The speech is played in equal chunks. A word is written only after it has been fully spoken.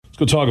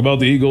Go talk about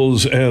the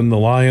Eagles and the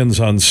Lions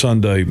on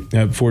Sunday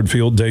at Ford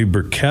Field. Dave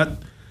Birkett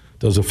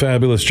does a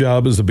fabulous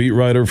job as the beat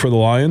writer for the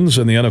Lions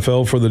and the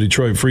NFL for the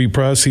Detroit Free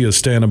Press. He is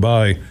standing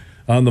by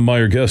on the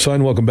Meyer guest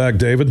line. Welcome back,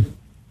 David.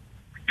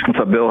 What's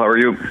up, Bill? How are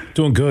you?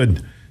 Doing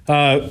good.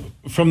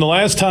 From the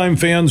last time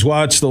fans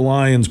watched the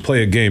Lions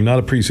play a game, not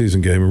a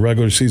preseason game, a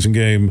regular season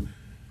game,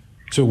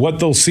 to what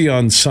they'll see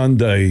on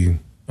Sunday,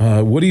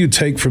 what do you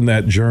take from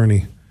that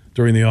journey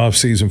during the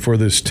offseason for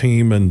this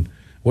team, and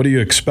what are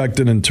you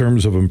expecting in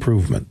terms of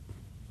improvement?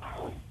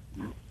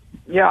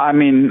 Yeah, I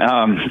mean,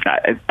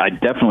 I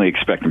definitely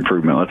expect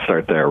improvement. Let's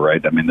start there,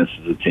 right? I mean, this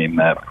is a team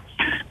that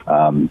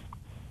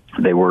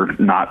they were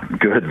not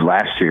good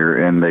last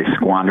year, and they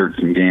squandered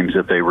some games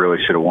that they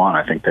really should have won.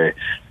 I think it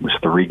was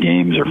 3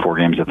 games or 4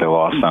 games that they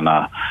lost on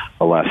a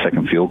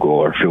last-second field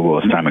goal or field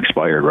goal as time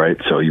expired, right?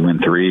 So you win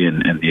 3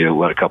 and you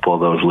let a couple of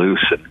those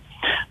loose, and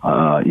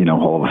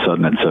all of a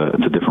sudden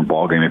it's a different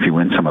ballgame if you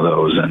win some of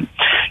those. And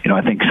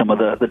I think some of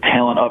the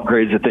talent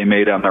upgrades that they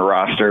made on their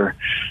roster,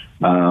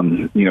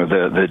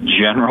 the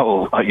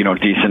general,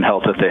 decent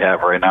health that they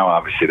have right now.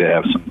 Obviously, they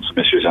have some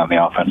issues on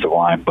the offensive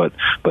line, but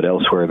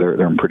elsewhere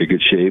they're in pretty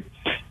good shape.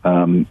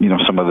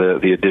 Some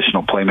of the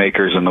additional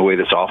playmakers and the way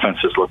this offense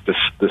has looked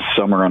this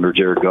summer under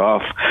Jared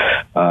Goff,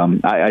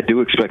 I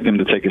do expect them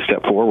to take a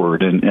step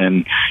forward.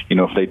 And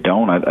if they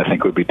don't, I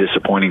think it would be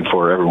disappointing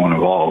for everyone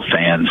involved,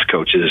 fans,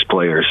 coaches,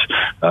 players,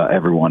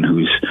 everyone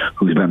who's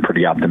been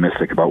pretty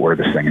optimistic about where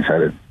this thing is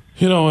headed.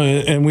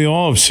 And we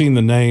all have seen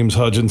the names,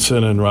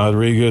 Hutchinson and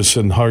Rodriguez,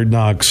 and Hard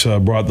Knocks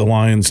brought the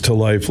Lions to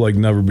life like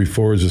never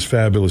before. It's just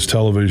fabulous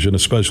television,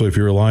 especially if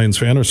you're a Lions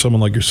fan or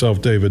someone like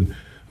yourself, David,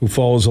 who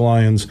follows the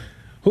Lions.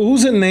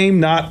 Who's a name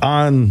not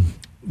on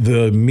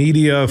the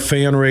media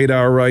fan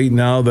radar right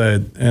now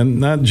and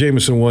not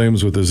Jameson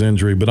Williams with his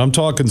injury, but I'm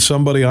talking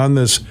somebody on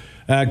this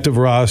active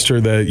roster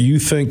that you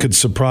think could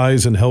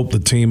surprise and help the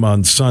team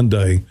on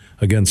Sunday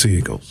against the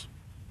Eagles?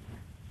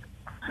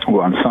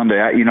 Well, on Sunday,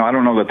 I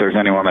don't know that there's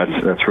anyone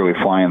that's really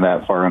flying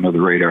that far under the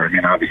radar. I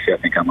mean, obviously, I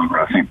think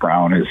Amon-Ra St.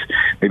 Brown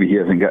maybe he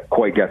hasn't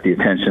quite got the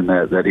attention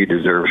that he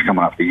deserves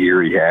coming off the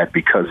year he had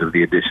because of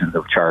the additions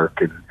of Chark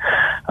and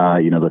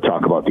the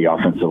talk about the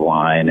offensive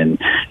line and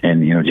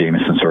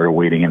Jameson sort of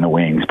waiting in the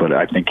wings. But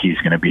I think he's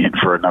going to be in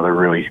for another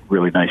really,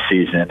 really nice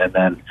season. And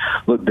then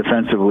look,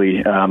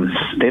 defensively,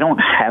 they don't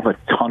have a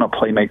ton of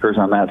playmakers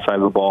on that side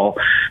of the ball.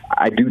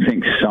 I do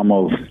think some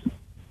of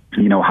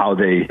how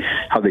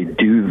they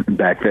do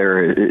back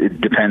there.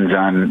 It depends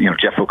on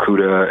Jeff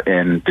Okudah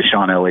and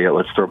Deshaun Elliott.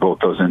 Let's throw both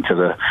those into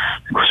the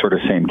sort of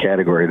same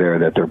category there.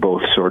 That they're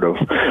both sort of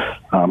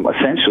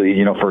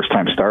essentially first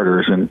time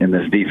starters in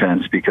this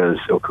defense because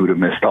Okudah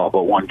missed all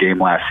but 1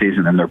 game last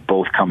season, and they're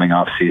both coming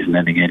off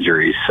season-ending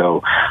injuries.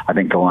 So I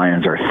think the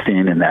Lions are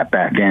thin in that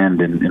back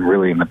end and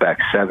really in the back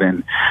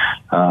 7,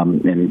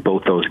 and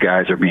both those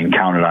guys are being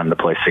counted on to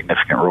play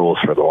significant roles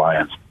for the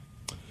Lions.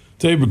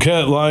 Dave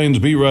Birkett, Lions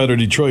beat writer,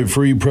 Detroit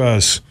Free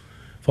Press,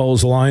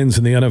 follows the Lions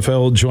in the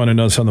NFL, joining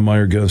us on the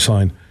Meyer guest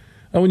line.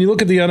 Now, when you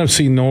look at the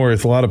NFC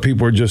North, a lot of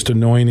people are just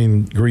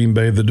anointing Green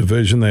Bay the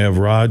division. They have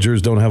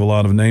Rodgers, don't have a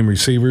lot of name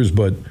receivers,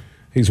 but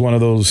he's one of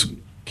those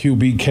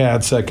QB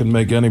cats that can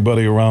make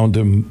anybody around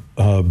him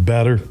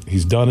better.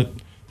 He's done it.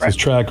 It's his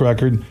track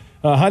record.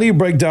 How do you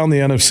break down the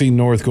NFC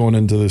North going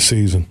into this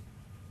season?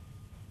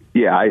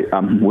 Yeah,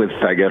 I'm with,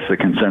 I guess, the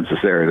consensus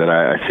there that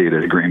I see it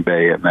as Green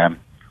Bay and then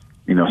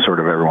sort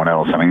of everyone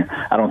else. I mean,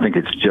 I don't think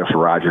it's just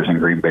Rodgers and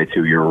Green Bay,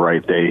 too. You're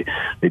right.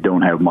 They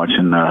don't have much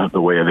in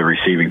the way of the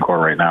receiving core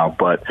right now,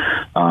 but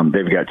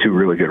they've got 2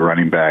 really good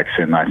running backs,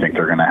 and I think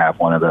they're going to have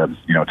one of the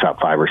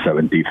top 5 or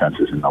 7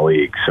 defenses in the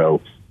league.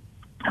 So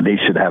they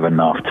should have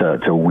enough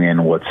to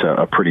win what's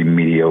a pretty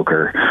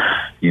mediocre,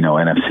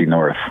 NFC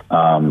North.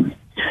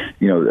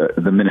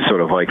 The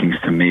Minnesota Vikings,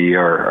 to me,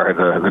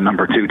 are the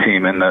number 2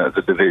 team in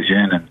the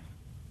division, and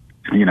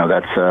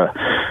that's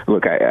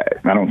look,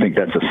 I don't think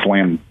that's a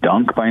slam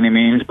dunk by any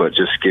means, but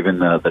just given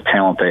the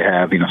talent they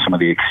have, some of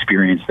the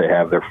experience they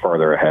have, they're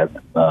farther ahead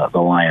than the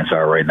Lions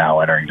are right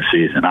now entering the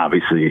season.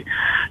 Obviously,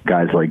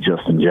 guys like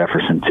Justin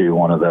Jefferson, too,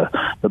 one of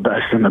the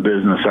best in the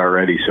business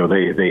already, so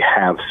they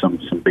have some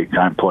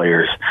big-time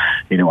players,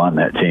 on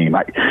that team.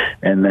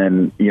 And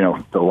then,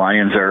 the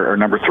Lions are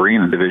number 3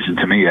 in the division,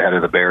 to me, ahead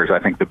of the Bears. I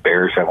think the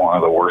Bears have one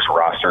of the worst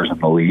rosters in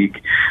the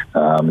league.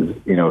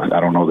 I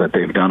don't know that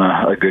they've done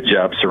a good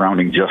job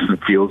surrounding Justin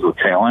Fields with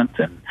talent,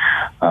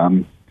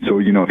 and so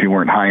if you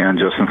weren't high on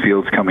Justin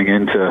Fields coming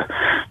into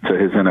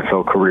his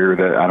NFL career,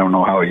 that I don't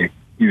know how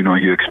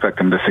you expect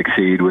him to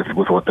succeed with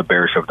what the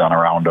Bears have done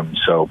around him.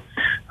 So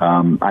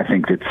I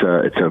think it's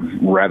a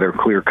rather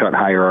clear-cut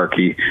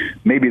hierarchy.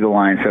 Maybe the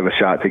Lions have a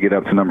shot to get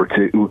up to number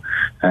 2,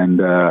 and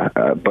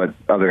but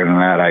other than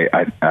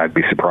that, I'd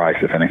be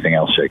surprised if anything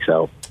else shakes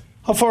out.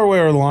 How far away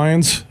are the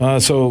Lions?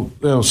 Sold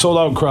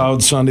out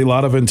crowd Sunday, a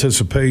lot of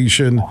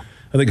anticipation.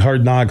 I think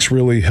Hard Knocks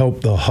really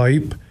helped the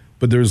hype,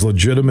 but there's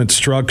legitimate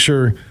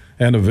structure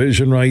and a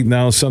vision right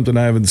now, something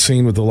I haven't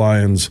seen with the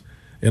Lions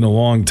in a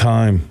long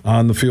time.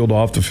 On the field,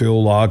 off the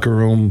field, locker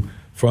room,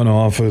 front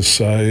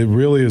office, it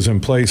really is in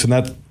place, and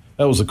that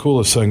was the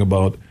coolest thing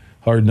about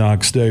Hard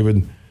Knocks,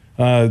 David.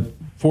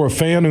 For a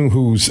fan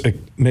who's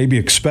maybe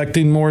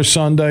expecting more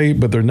Sunday,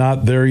 but they're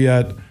not there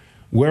yet,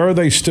 where are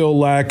they still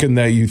lacking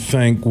that you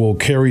think will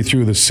carry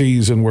through the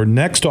season, where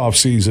next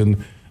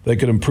offseason they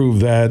could improve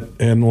that?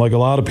 And like a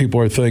lot of people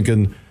are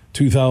thinking,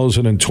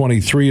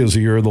 2023 is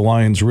the year the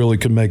Lions really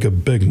can make a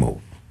big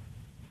move.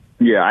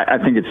 Yeah, I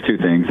think it's two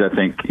things. I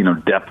think,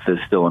 depth is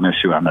still an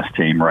issue on this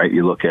team, right?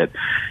 You look at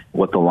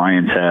what the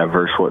Lions have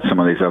versus what some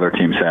of these other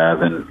teams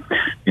have. And,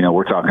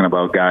 we're talking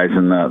about guys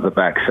in the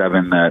back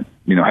seven that,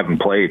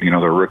 haven't played,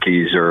 they're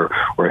rookies or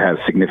have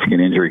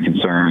significant injury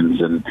concerns.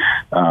 And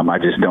I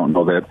just don't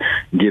know that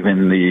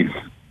given the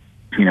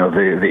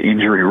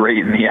injury rate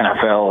in the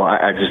NFL,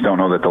 I just don't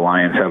know that the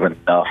Lions have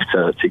enough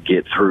to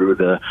get through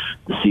the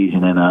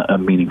season in a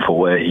meaningful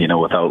way,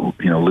 without,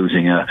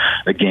 losing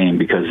a game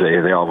because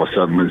they all of a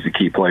sudden lose a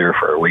key player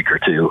for a week or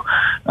two.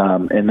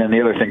 And then the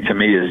other thing to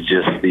me is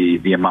just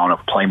the amount of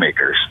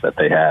playmakers that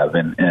they have.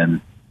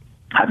 And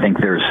I think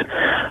there's,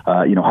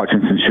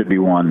 Hutchinson should be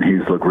one.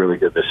 He's looked really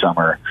good this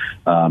summer.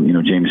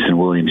 Jameson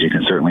Williams, you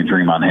can certainly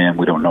dream on him.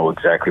 We don't know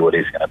exactly what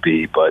he's going to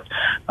be, but,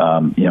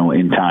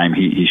 in time,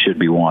 he should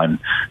be one.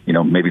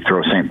 Maybe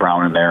throw St.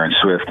 Brown in there and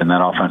Swift in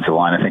that offensive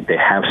line. I think they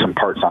have some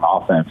parts on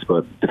offense,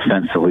 but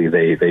defensively,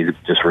 they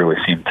just really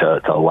seem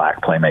to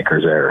lack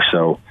playmakers there.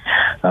 So,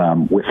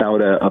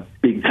 without a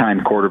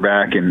big-time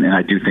quarterback, and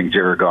I do think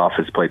Jared Goff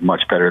has played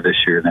much better this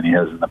year than he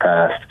has in the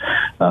past,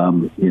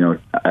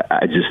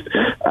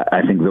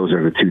 I think those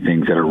are the two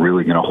things that are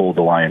really going to hold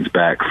the Lions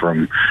back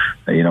from,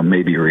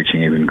 maybe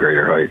reaching even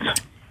greater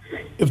heights.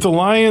 If the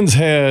Lions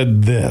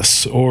had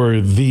this or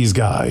these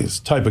guys,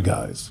 type of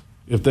guys,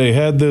 if they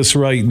had this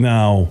right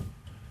now,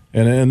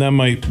 and that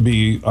might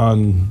be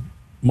on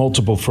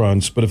multiple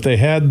fronts, but if they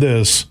had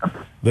this,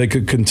 they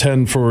could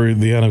contend for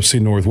the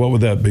NFC North. What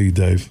would that be,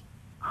 Dave?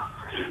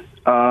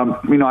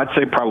 I'd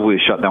say probably a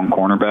shutdown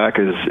cornerback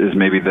is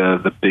maybe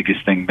the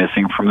biggest thing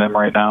missing from them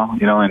right now,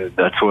 and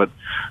that's what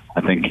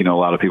I think, a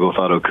lot of people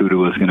thought Okudah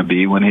was going to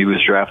be when he was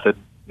drafted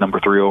number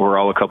 3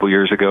 overall a couple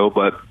years ago.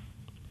 But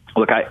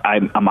look,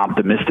 I'm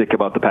optimistic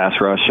about the pass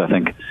rush. I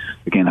think,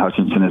 again,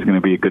 Hutchinson is going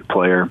to be a good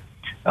player.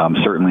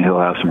 Certainly he'll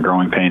have some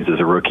growing pains as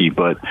a rookie,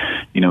 but,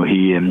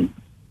 he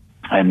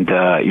and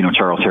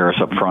Charles Harris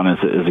up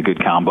front is a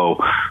good combo.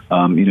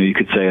 You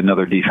could say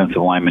another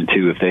defensive lineman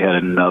too, if they had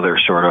another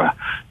sort of,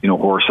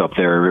 horse up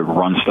there,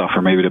 run stuff,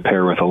 or maybe to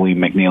pair with Aleem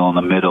McNeil in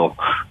the middle.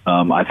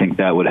 I think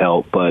that would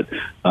help. But,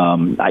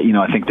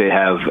 I think they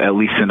have at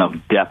least enough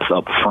depth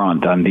up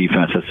front on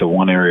defense. That's the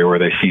one area where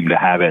they seem to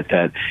have it,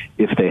 that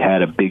if they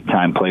had a big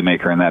time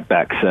playmaker in that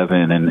back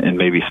seven and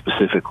maybe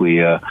specifically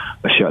a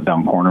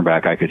shutdown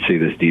cornerback, I could see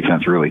this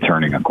defense really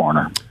turning a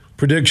corner.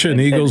 Prediction,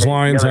 Eagles,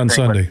 Lions on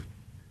Sunday.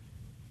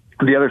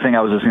 The other thing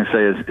I was just going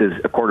to say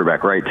is a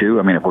quarterback, right, too?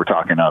 I mean, if we're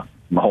talking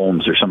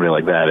Mahomes or somebody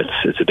like that,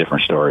 it's a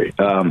different story.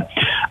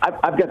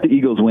 I've got the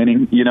Eagles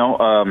winning,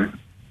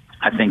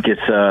 I think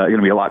it's going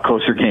to be a lot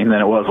closer game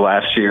than it was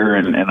last year,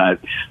 and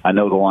I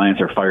know the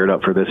Lions are fired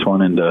up for this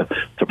one, and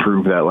to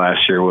prove that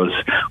last year was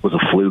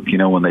a fluke,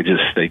 when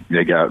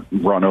they got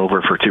run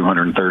over for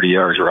 230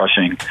 yards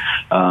rushing.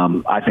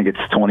 I think it's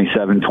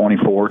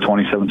 27-24,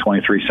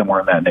 27-23,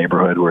 somewhere in that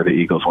neighborhood where the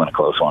Eagles win a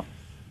close one.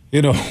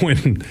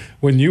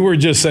 When you were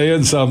just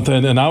saying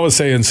something and I was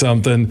saying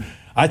something,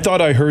 I thought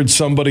I heard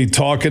somebody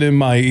talking in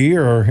my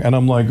ear, and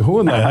I'm like, who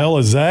in the hell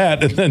is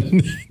that?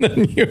 And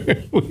then you're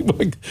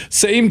like,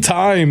 same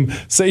time,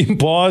 same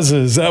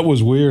pauses. That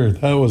was weird.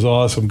 That was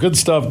awesome. Good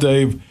stuff,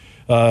 Dave.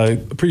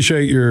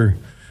 Appreciate your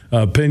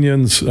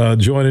opinions,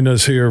 joining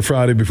us here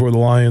Friday before the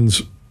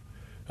Lions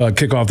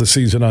kick off the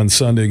season on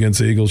Sunday against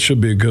the Eagles. Should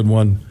be a good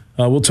one.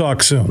 We'll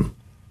talk soon.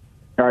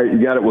 All right,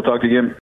 you got it. We'll talk to you again.